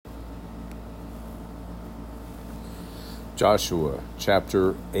Joshua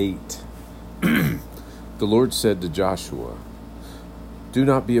chapter 8. The Lord said to Joshua, "Do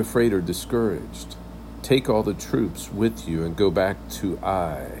not be afraid or discouraged. Take all the troops with you and go back to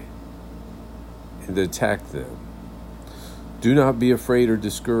Ai and attack them. Do not be afraid or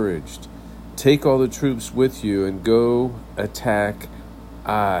discouraged. Take all the troops with you and go attack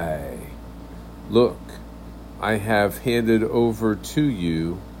Ai. Look, I have handed over to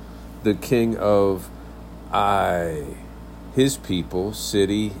you the king of Ai, his people,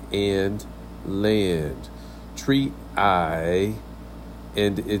 city, and land. Treat Ai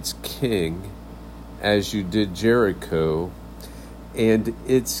and its king as you did Jericho and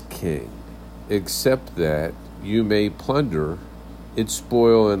its king, except that you may plunder its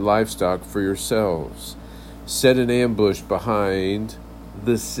spoil and livestock for yourselves. Set an ambush behind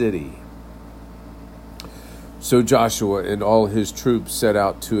the city." So Joshua and all his troops set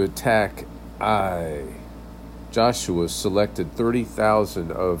out to attack Ai. Joshua selected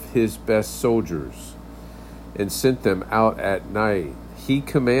 30,000 of his best soldiers and sent them out at night. He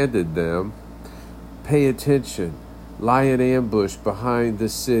commanded them, "Pay attention, lie in ambush behind the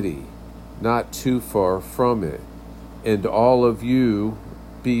city, not too far from it, and all of you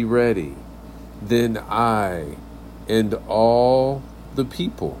be ready. Then I and all the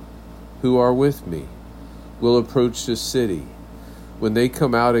people who are with me will approach the city. When they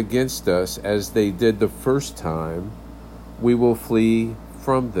come out against us as they did the first time, we will flee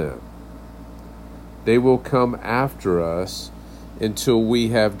from them. They will come after us until we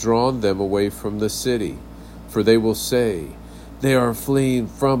have drawn them away from the city, for they will say, 'They are fleeing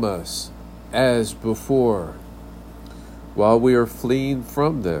from us as before.' While we are fleeing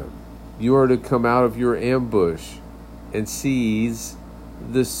from them, you are to come out of your ambush and seize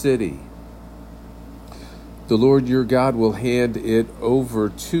the city. The Lord your God will hand it over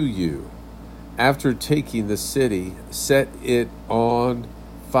to you. After taking the city, set it on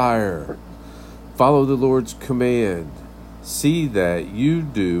fire. Follow the Lord's command. See that you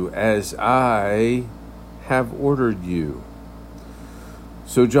do as I have ordered you."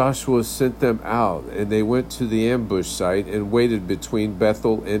 So Joshua sent them out, and they went to the ambush site and waited between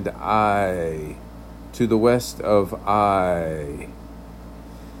Bethel and Ai, to the west of Ai.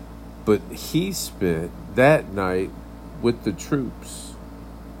 But he spent that night with the troops.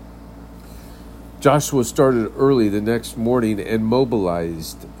 Joshua started early the next morning and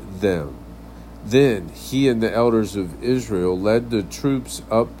mobilized them. Then he and the elders of Israel led the troops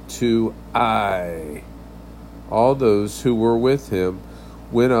up to Ai. All those who were with him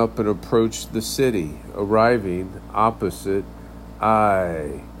went up and approached the city, arriving opposite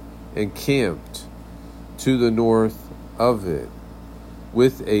Ai, and camped to the north of it,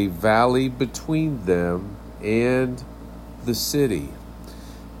 with a valley between them and the city.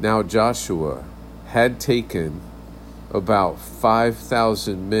 Now Joshua had taken about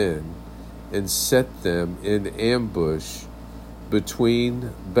 5,000 men and set them in ambush between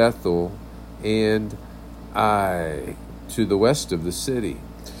Bethel and Ai, to the west of the city.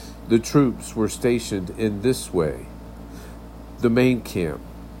 The troops were stationed in this way: the main camp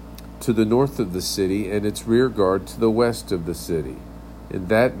to the north of the city and its rear guard to the west of the city. And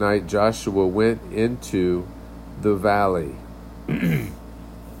that night Joshua went into the valley.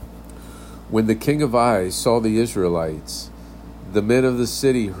 When the king of Ai saw the Israelites, the men of the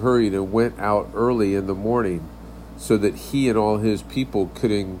city hurried and went out early in the morning, so that he and all his people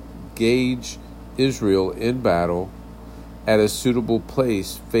could engage Israel in battle at a suitable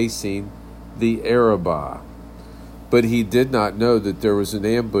place facing the Arabah. But he did not know that there was an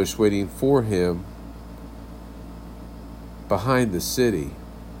ambush waiting for him behind the city.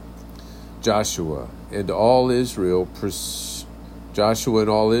 Joshua and all Israel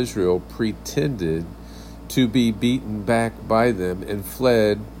pretended to be beaten back by them and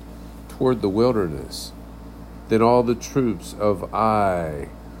fled toward the wilderness. Then all the troops of Ai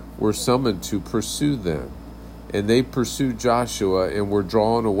were summoned to pursue them, and they pursued Joshua and were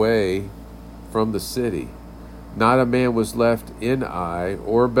drawn away from the city. Not a man was left in Ai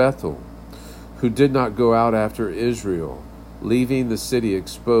or Bethel who did not go out after Israel, leaving the city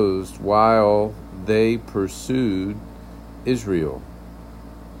exposed while they pursued Israel.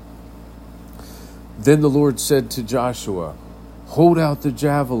 Then the Lord said to Joshua, "Hold out the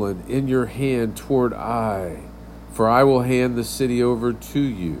javelin in your hand toward Ai, for I will hand the city over to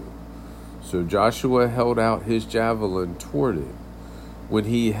you." So Joshua held out his javelin toward it. When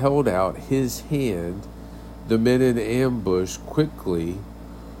he held out his hand, the men in ambush quickly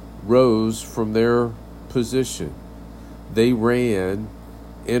rose from their position. They ran,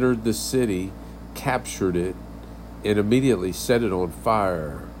 entered the city, captured it, and immediately set it on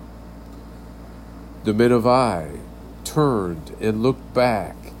fire. The men of Ai turned and looked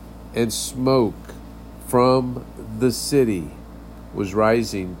back, and smoke from the city was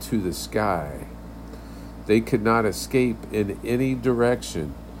rising to the sky. They could not escape in any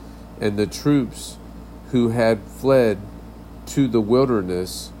direction, and the troops who had fled to the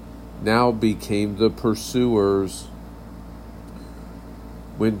wilderness now became the pursuers.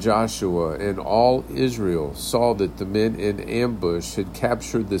 When Joshua and all Israel saw that the men in ambush had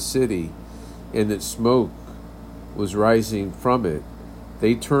captured the city and that smoke was rising from it,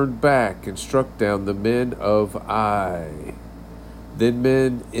 they turned back and struck down the men of Ai. Then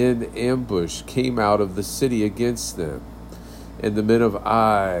men in ambush came out of the city against them, and the men of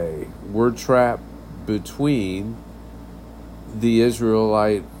Ai were trapped between the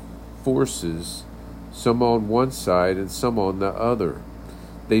Israelite forces, some on one side and some on the other.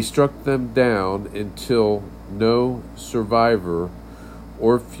 They struck them down until no survivor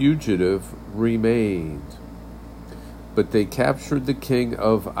or fugitive remained. But they captured the king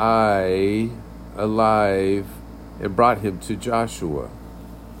of Ai alive and brought him to Joshua.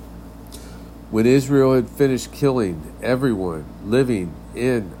 When Israel had finished killing everyone living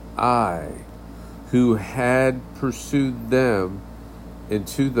in Ai who had pursued them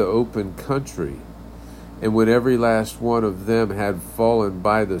into the open country, and when every last one of them had fallen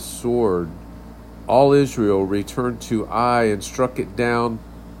by the sword, all Israel returned to Ai and struck it down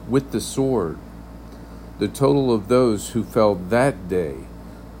with the sword. The total of those who fell that day,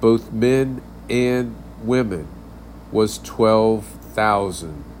 both men and women, was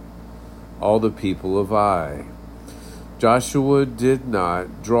 12,000, all the people of Ai. Joshua did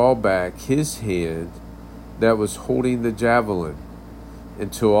not draw back his hand that was holding the javelin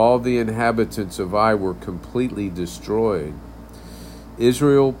until all the inhabitants of Ai were completely destroyed.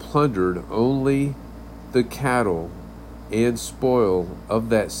 Israel plundered only the cattle and spoil of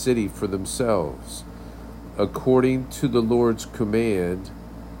that city for themselves, according to the Lord's command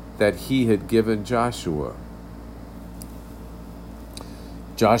that he had given Joshua.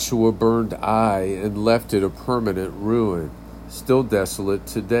 Joshua burned Ai and left it a permanent ruin, still desolate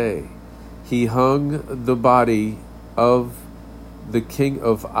today. He hung the body of the king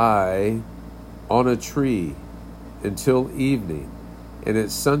of Ai on a tree until evening, and at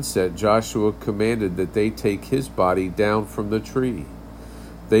sunset Joshua commanded that they take his body down from the tree.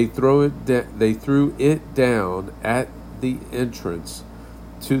 They threw it down at the entrance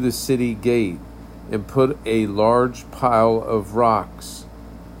to the city gate and put a large pile of rocks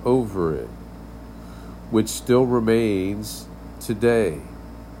over it, which still remains today.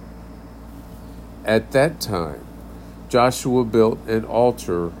 At that time, Joshua built an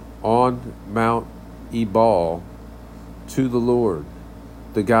altar on Mount Ebal to the Lord,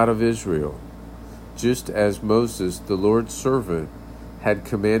 the God of Israel, just as Moses, the Lord's servant, had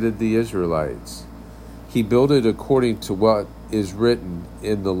commanded the Israelites. He built it according to what is written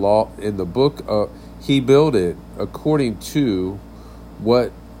in the law, in the book of, he built it according to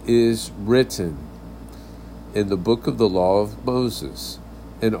what is written in the book of the law of Moses,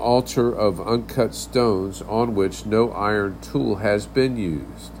 an altar of uncut stones on which no iron tool has been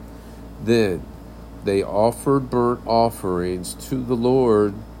used. Then they offered burnt offerings to the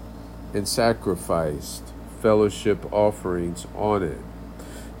Lord and sacrificed fellowship offerings on it.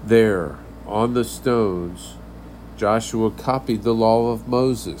 There, on the stones, Joshua copied the law of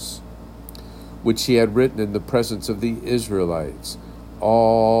Moses, which he had written in the presence of the Israelites.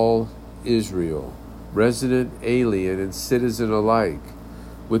 All Israel, resident, alien, and citizen alike,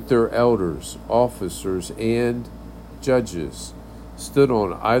 with their elders, officers, and judges, stood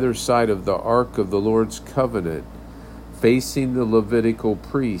on either side of the ark of the Lord's covenant, facing the Levitical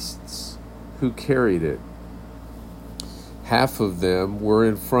priests who carried it. Half of them were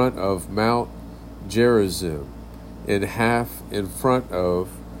in front of Mount Gerizim, and half in front of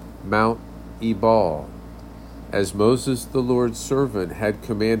Mount Ebal, as Moses, the Lord's servant, had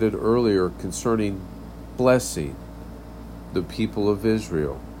commanded earlier concerning blessing the people of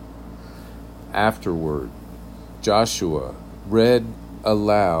Israel. Afterward, Joshua read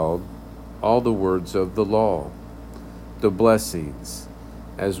aloud all the words of the law, the blessings,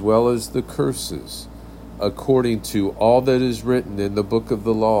 as well as the curses, according to all that is written in the book of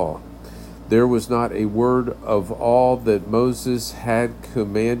the law. There was not a word of all that Moses had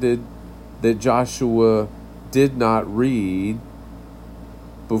commanded that Joshua did not read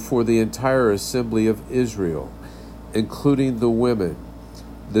before the entire assembly of Israel, including the women,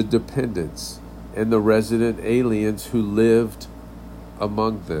 the dependents, and the resident aliens who lived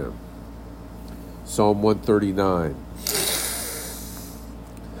among them. Psalm 139.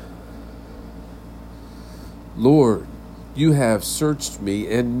 Lord, you have searched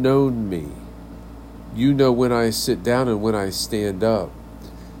me and known me. You know when I sit down and when I stand up.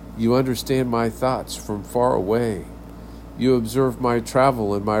 You understand my thoughts from far away. You observe my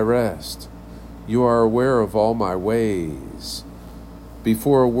travel and my rest. You are aware of all my ways.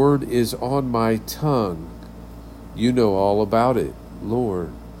 Before a word is on my tongue, you know all about it,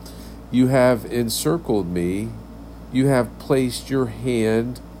 Lord. You have encircled me. You have placed your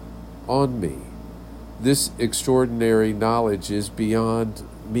hand on me. This extraordinary knowledge is beyond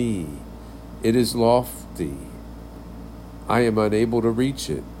me. It is lofty. I am unable to reach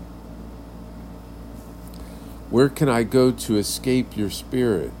it. Where can I go to escape your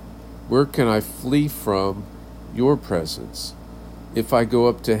spirit? Where can I flee from your presence? If I go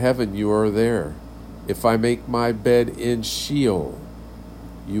up to heaven, you are there. If I make my bed in Sheol,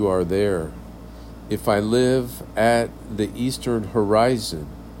 you are there. If I live at the eastern horizon,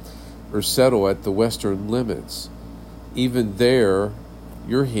 or settle at the western limits, even there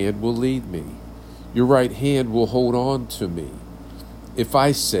your hand will lead me. Your right hand will hold on to me. If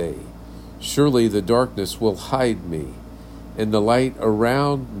I say, surely the darkness will hide me, and the light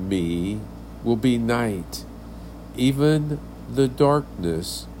around me will be night, even the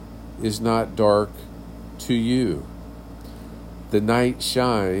darkness is not dark to you. The night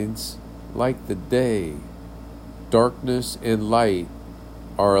shines like the day. Darkness and light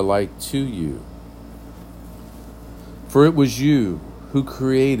are alike to you. For it was you who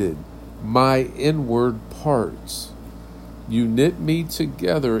created my inward parts. You knit me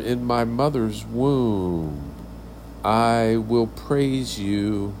together in my mother's womb. I will praise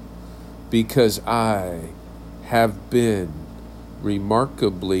you because I have been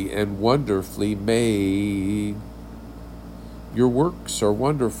remarkably and wonderfully made. Your works are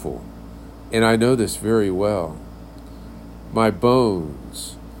wonderful, and I know this very well. My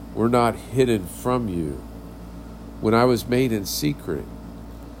bones were not hidden from you when I was made in secret,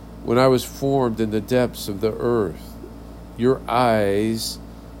 when I was formed in the depths of the earth. Your eyes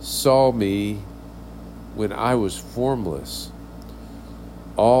saw me when I was formless.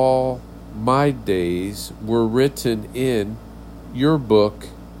 All my days were written in your book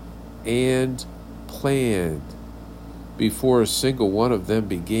and planned before a single one of them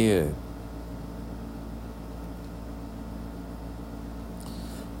began.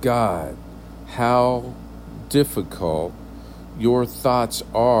 God, how difficult your thoughts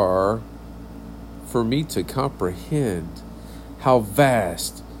are for me to comprehend. How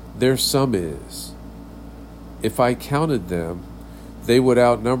vast their sum is. If I counted them, they would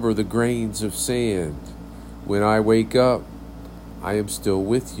outnumber the grains of sand. When I wake up, I am still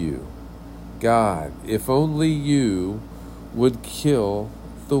with you. God, if only you would kill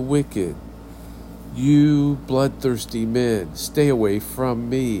the wicked. You bloodthirsty men, stay away from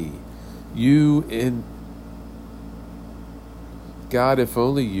me. God, if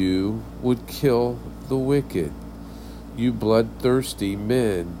only you would kill the wicked. You bloodthirsty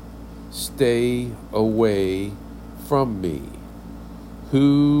men, stay away from me,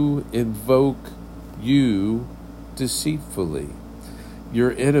 who invoke you deceitfully.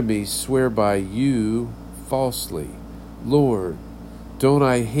 Your enemies swear by you falsely. Lord, don't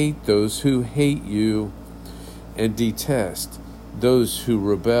I hate those who hate you and detest those who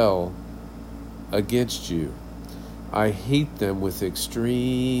rebel against you? I hate them with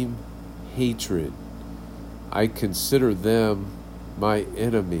extreme hatred. I consider them my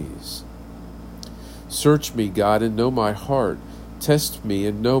enemies. Search me, God, and know my heart. Test me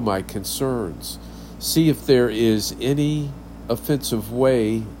and know my concerns. See if there is any offensive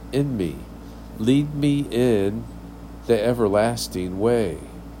way in me. Lead me in the everlasting way.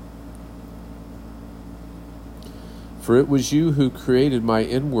 For it was you who created my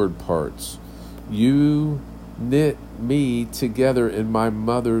inward parts. You knit me together in my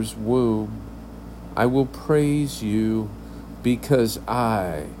mother's womb. I will praise you because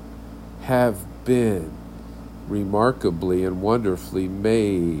I have been remarkably and wonderfully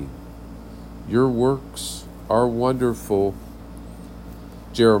made. Your works are wonderful.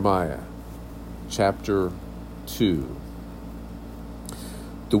 Jeremiah chapter 2.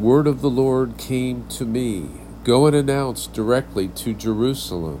 The word of the Lord came to me. Go and announce directly to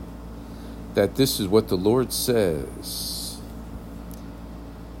Jerusalem that this is what the Lord says.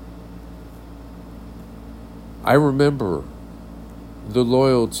 I remember the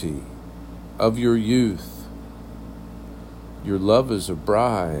loyalty of your youth, your love as a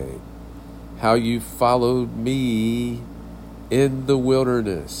bride, how you followed me in the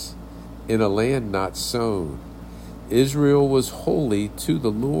wilderness, in a land not sown. Israel was holy to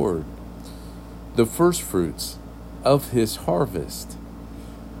the Lord, the firstfruits of his harvest.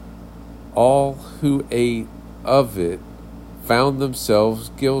 All who ate of it found themselves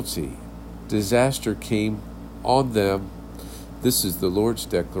guilty. disaster came on them. This is the Lord's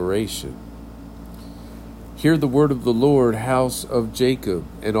declaration. Hear the word of the Lord, house of Jacob,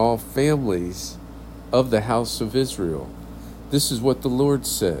 and all families of the house of Israel. This is what the Lord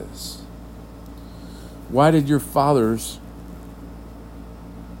says. Why did your fathers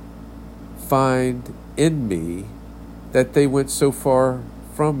find in me that they went so far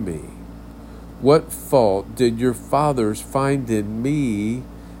from me? What fault did your fathers find in me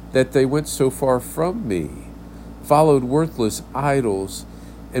that they went so far from me, followed worthless idols,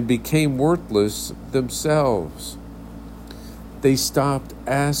 and became worthless themselves? They stopped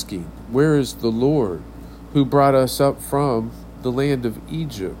asking, where is the Lord who brought us up from the land of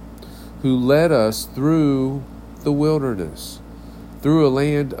Egypt, who led us through the wilderness, through a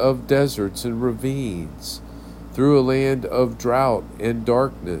land of deserts and ravines, through a land of drought and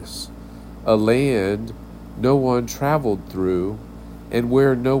darkness, a land no one traveled through and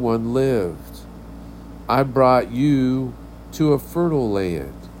where no one lived? I brought you to a fertile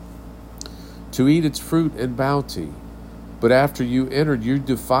land, to eat its fruit and bounty. But after you entered, you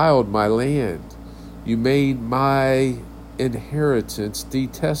defiled my land. You made my inheritance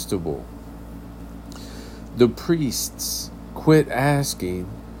detestable. The priests quit asking,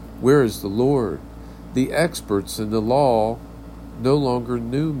 where is the Lord? The experts in the law no longer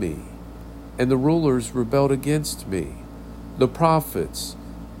knew me, and the rulers rebelled against me. The prophets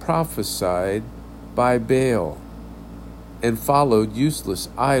prophesied by Baal and followed useless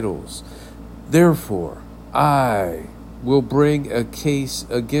idols. Therefore, I will bring a case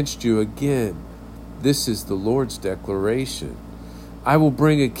against you again. This is the Lord's declaration. I will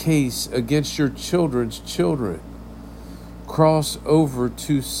bring a case against your children's children. Cross over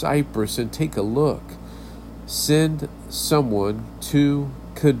to Cyprus and take a look. Send someone to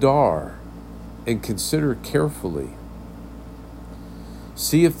Kedar and consider carefully.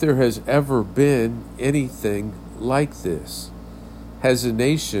 See if there has ever been anything like this. Has a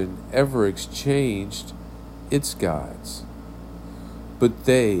nation ever exchanged its gods? But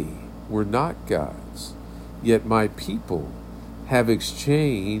they were not gods, yet my people have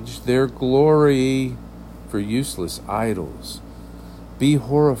exchanged their glory for useless idols. Be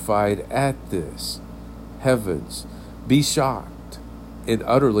horrified at this, heavens. Be shocked and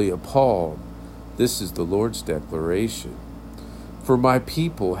utterly appalled. This is the Lord's declaration. For my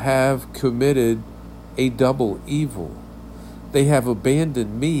people have committed a double evil. They have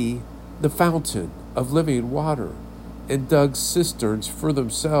abandoned me, the fountain of living water, and dug cisterns for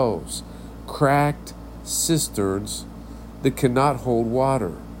themselves, cracked cisterns that cannot hold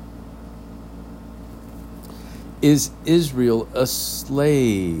water. Is Israel a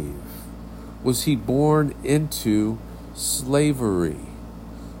slave? Was he born into slavery?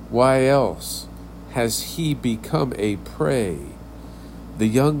 Why else has he become a prey? The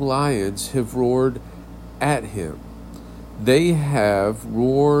young lions have roared at him. They have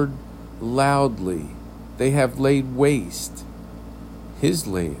roared loudly. They have laid waste his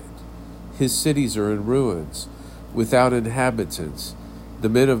land. His cities are in ruins, without inhabitants. The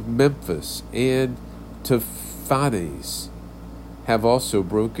men of Memphis and Taphanes have also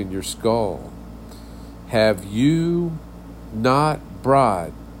broken your skull. Have you not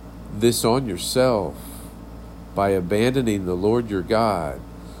brought this on yourself by abandoning the Lord your God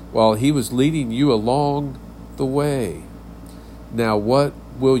while he was leading you along the way? Now what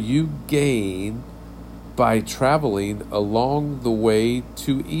will you gain by traveling along the way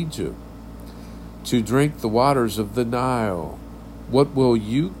to Egypt, to drink the waters of the Nile? What will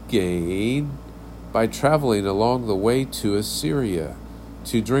you gain by traveling along the way to Assyria,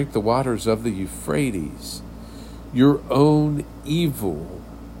 to drink the waters of the Euphrates? Your own evil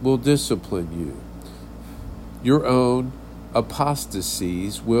will discipline you. Your own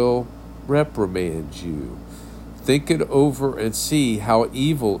apostasies will reprimand you. Think it over and see how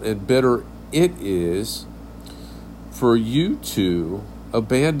evil and bitter it is for you to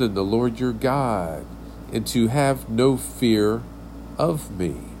abandon the Lord your God and to have no fear of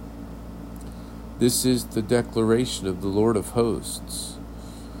me. This is the declaration of the Lord of hosts.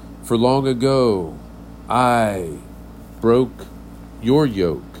 For long ago I broke your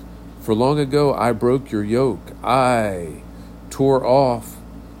yoke. For long ago I broke your yoke. I tore off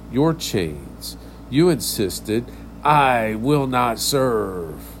your chains. You insisted, I will not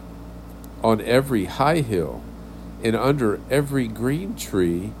serve. On every high hill and under every green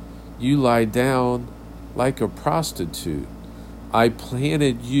tree you lie down like a prostitute. I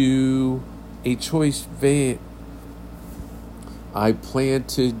planted you a choice I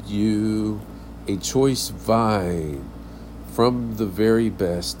planted you a choice vine from the very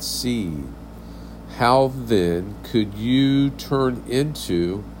best seed. How then could you turn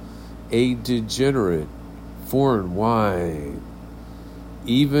into a degenerate foreign wine.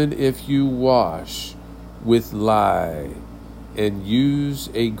 Even if you wash with lye and use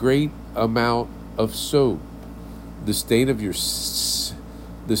a great amount of soap, the stain of your sin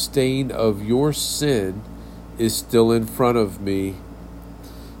is still in front of me.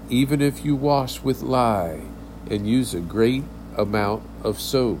 Even if you wash with lye and use a great amount of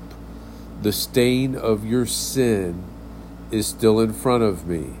soap, the stain of your sin is still in front of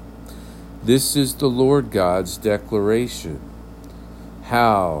me. This is the Lord God's declaration.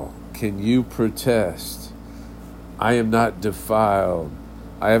 How can you protest? I am not defiled.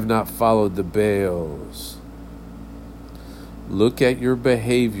 I have not followed the Baals. Look at your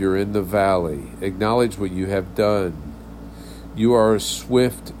behavior in the valley. Acknowledge what you have done. You are a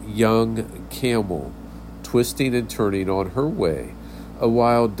swift young camel, twisting and turning on her way, a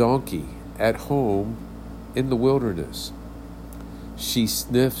wild donkey at home in the wilderness. She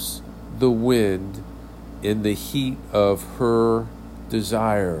sniffs the wind in the heat of her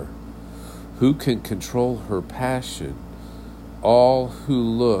desire. Who can control her passion? All who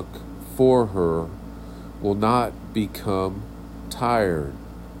look for her will not become tired.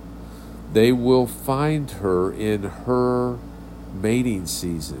 They will find her in her mating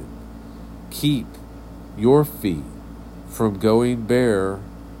season. Keep your feet from going bare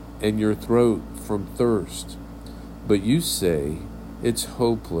and your throat from thirst. But you say, it's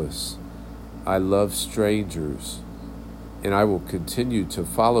hopeless. I love strangers, and I will continue to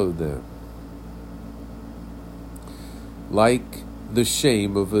follow them. Like the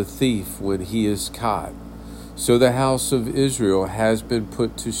shame of a thief when he is caught, so the house of Israel has been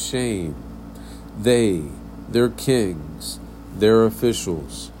put to shame. They, their kings, their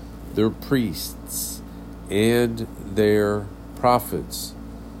officials, their priests, and their prophets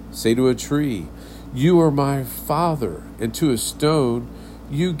say to a tree, you are my father, and to a stone,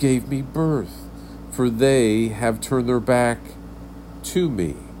 you gave me birth. For they have turned their back to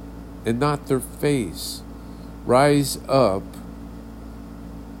me, and not their face. Rise up.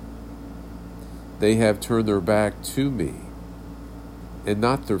 They have turned their back to me, and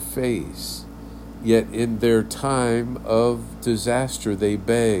not their face. Yet in their time of disaster they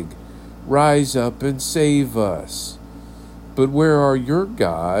beg, rise up and save us. But where are your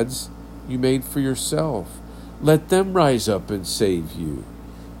gods you made for yourself? Let them rise up and save you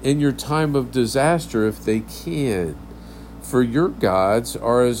in your time of disaster if they can. For your gods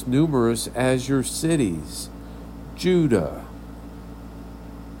are as numerous as your cities, Judah.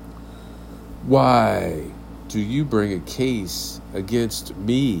 Why do you bring a case against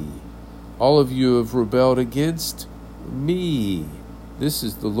me? All of you have rebelled against me. This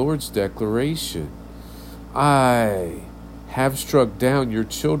is the Lord's declaration. I have struck down your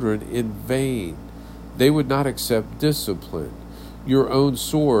children in vain. They would not accept discipline. Your own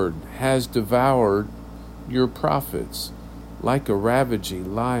sword has devoured your prophets like a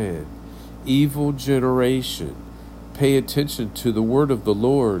ravaging lion. Evil generation, pay attention to the word of the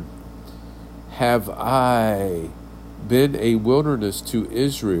Lord. Have I been a wilderness to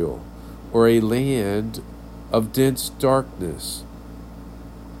Israel, or a land of dense darkness?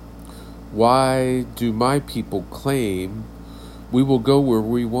 Why do my people claim, we will go where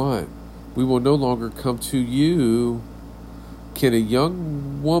we want? We will no longer come to you. Can a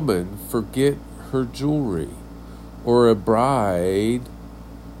young woman forget her jewelry, or a bride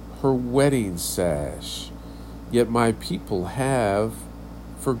her wedding sash? Yet my people have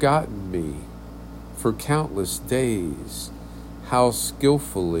forgotten me for countless days. How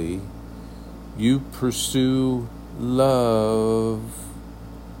skillfully you pursue love.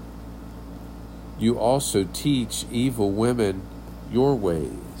 You also teach evil women your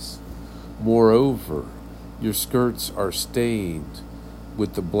ways. Moreover, your skirts are stained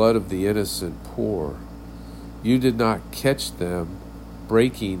with the blood of the innocent poor. You did not catch them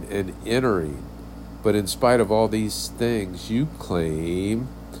breaking and entering, but in spite of all these things, you claim,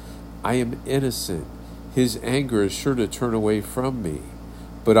 I am innocent. His anger is sure to turn away from me.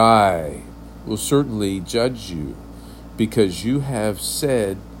 But I will certainly judge you, because you have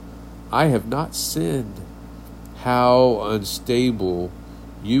said, I have not sinned. How unstable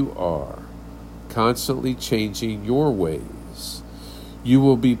you are, constantly changing your ways. You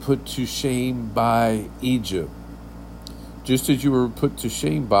will be put to shame by Egypt, just as you were put to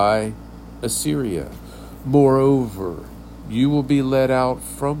shame by Assyria. Moreover, you will be led out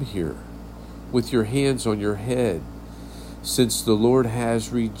from here with your hands on your head, since the Lord has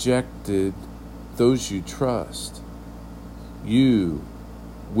rejected those you trust. You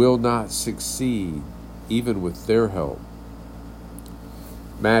will not succeed even with their help.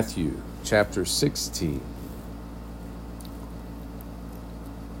 Matthew chapter 16.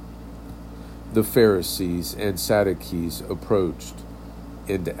 the Pharisees and Saddacees approached,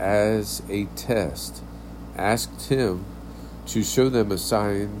 and as a test asked him to show them a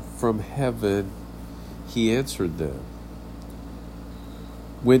sign from heaven. He answered them,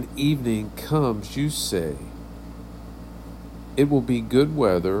 "When evening comes, you say, 'It will be good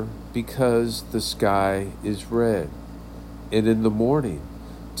weather because the sky is red.' And in the morning,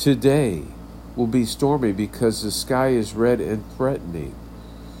 'Today will be stormy because the sky is red and threatening.'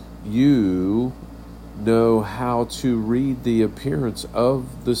 You know how to read the appearance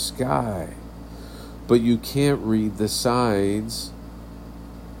of the sky, but you can't read the signs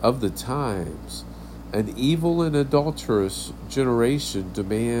of the times. An evil and adulterous generation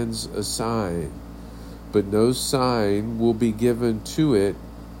demands a sign, but no sign will be given to it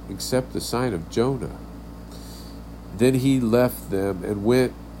except the sign of Jonah." Then he left them and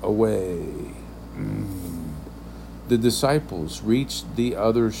went away. The disciples reached the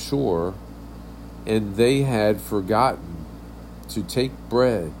other shore, and they had forgotten to take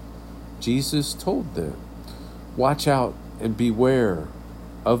bread. Jesus told them, "Watch out and beware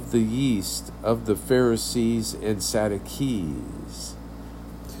of the yeast of the Pharisees and Saddacees."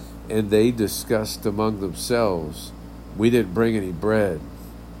 And they discussed among themselves, "We didn't bring any bread.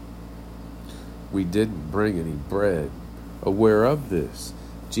 We didn't bring any bread." Aware of this,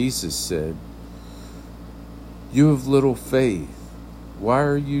 Jesus said, "You have little faith. Why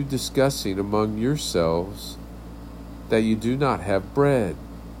are you discussing among yourselves that you do not have bread?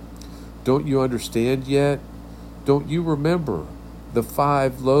 Don't you understand yet? Don't you remember the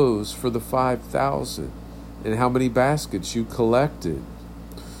 5 loaves for the 5,000 and how many baskets you collected?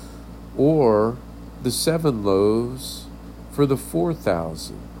 Or the 7 loaves for the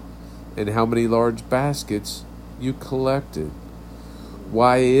 4,000 and how many large baskets you collected?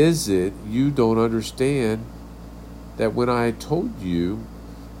 Why is it you don't understand that when I told you,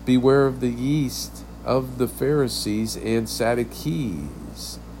 'Beware of the yeast of the Pharisees and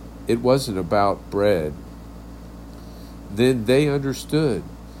Saddacees,' it wasn't about bread?" Then they understood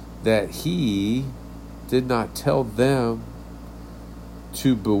that he did not tell them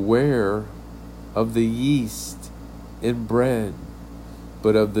to beware of the yeast in bread,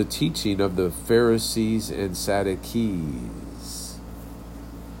 but of the teaching of the Pharisees and Saddacees.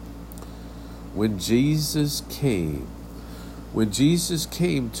 When Jesus came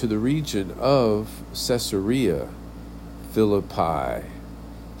to the region of Caesarea Philippi,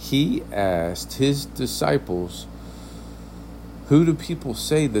 he asked his disciples, "Who do people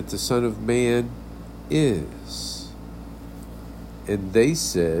say that the Son of Man is?" And they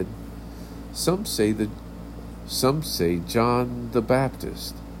said, Some say John the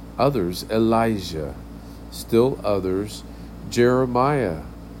Baptist, others Elijah, still others Jeremiah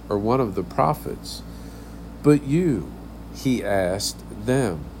or one of the prophets. But you," he asked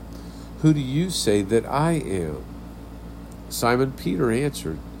them, "who do you say that I am?" Simon Peter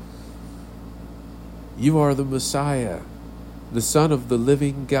answered, "You are the Messiah, the Son of the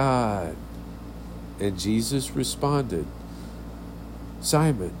living God." And Jesus responded,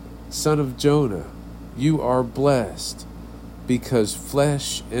 "Simon, son of Jonah, you are blessed, because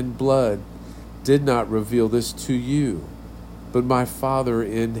flesh and blood did not reveal this to you, but my Father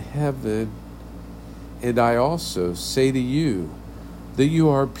in heaven. And I also say to you that you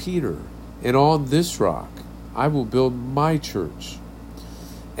are Peter, and on this rock I will build my church,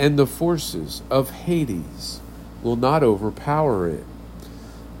 and the forces of Hades will not overpower it.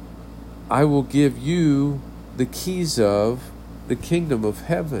 I will give you the keys of the kingdom of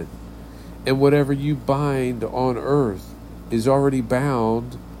heaven, and whatever you bind on earth is already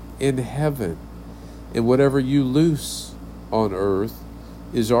bound in heaven, and whatever you loose on earth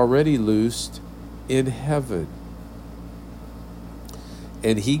is already loosed in heaven."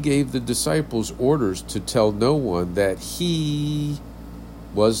 And he gave the disciples orders to tell no one that he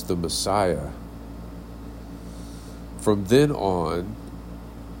was the Messiah. From then on,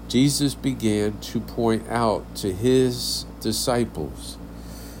 Jesus began to point out to his disciples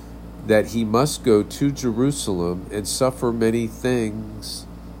that he must go to Jerusalem and suffer many things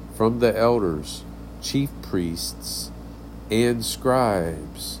from the elders, chief priests, and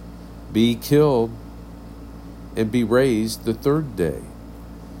scribes, be killed, and be raised the 3rd day.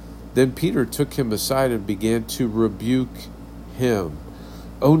 Then Peter took him aside and began to rebuke him.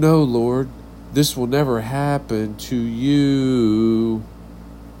 "Oh no, Lord, this will never happen to you."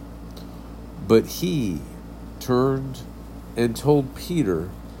 But he turned and told Peter,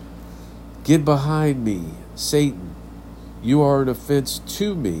 "Get behind me, Satan. You are an offense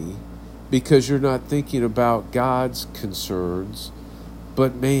to me because you're not thinking about God's concerns,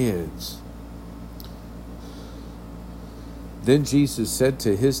 but man's." Then Jesus said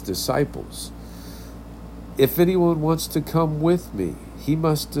to his disciples, If anyone wants to come with me, he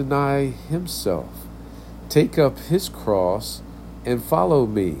must deny himself, take up his cross, and follow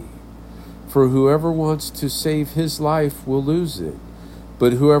me. For whoever wants to save his life will lose it,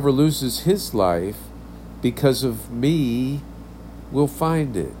 but whoever loses his life because of me will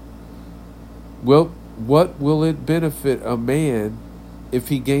find it. Well, what will it benefit a man if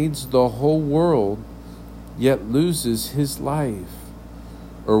he gains the whole world yet loses his life?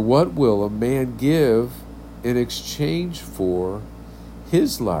 Or what will a man give in exchange for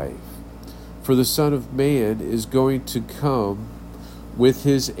his life? For the Son of Man is going to come with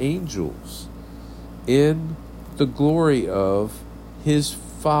his angels in the glory of his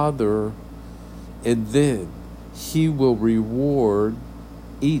Father, and then he will reward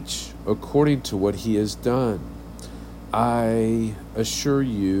each according to what he has done. I assure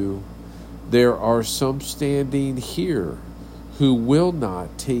you, there are some standing here who will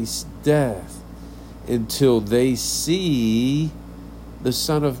not taste death until they see the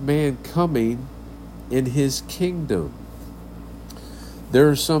Son of Man coming in his kingdom. There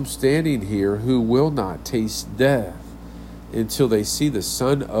are some standing here who will not taste death until they see the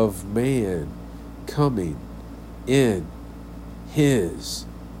Son of Man coming in his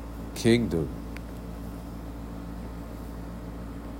kingdom.